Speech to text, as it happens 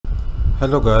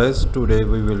Hello guys, today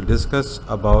we will discuss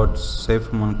about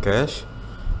SafemoonCash.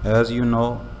 As you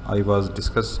know, I was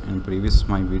discussed in previous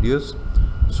my videos.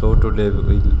 So today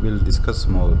we will discuss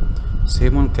more.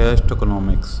 SafemoonCash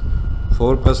tokenomics.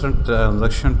 4%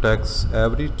 transaction tax.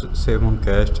 Every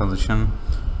SafemoonCash transaction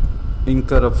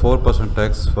incur a 4%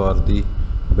 tax for the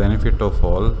benefit of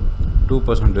all.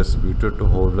 2% distributed to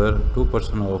holder.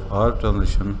 2% of all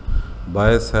transaction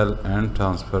buy, sell and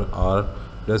transfer are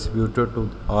distributed to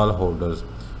all holders.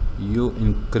 You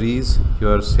increase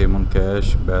your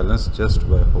SafemoonCash balance just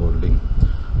by holding.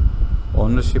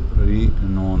 Ownership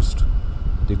re-announced.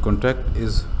 The contract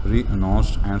is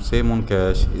re-announced and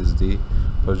SafemoonCash is the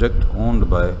project owned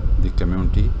by the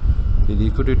community. The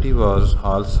liquidity was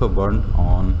also burned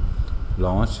on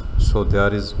launch, so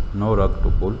there is no rug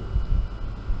to pull.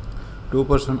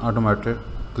 2%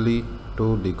 automatically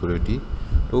to liquidity.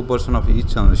 2% of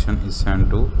each transaction is sent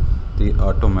to the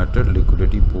automated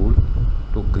liquidity pool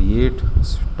to create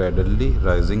steadily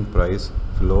rising price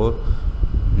floor,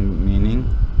 meaning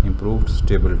improved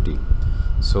stability.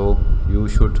 So you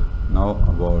should know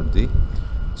about the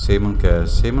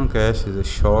SafemoonCash. SafemoonCash is a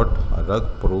short,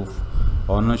 rug-proof,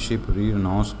 ownership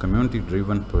re-announced,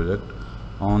 community-driven project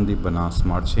on the Binance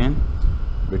Smart Chain.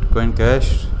 Bitcoin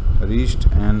Cash reached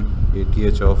an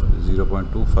ETH of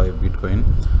 0.25 Bitcoin.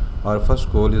 Our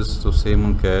first goal is to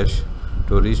SafemoonCash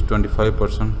to reach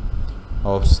 25%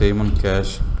 of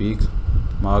SafemoonCash peak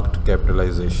market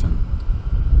capitalization.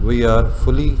 We are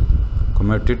fully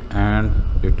committed and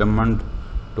determined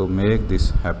to make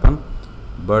this happen,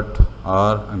 but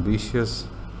our ambitions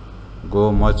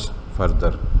go much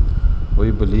further.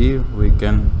 We believe we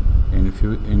can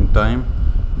in time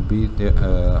be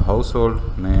the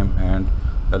household name and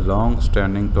a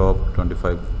long-standing top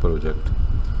 25 project.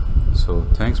 So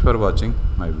thanks for watching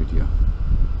my video.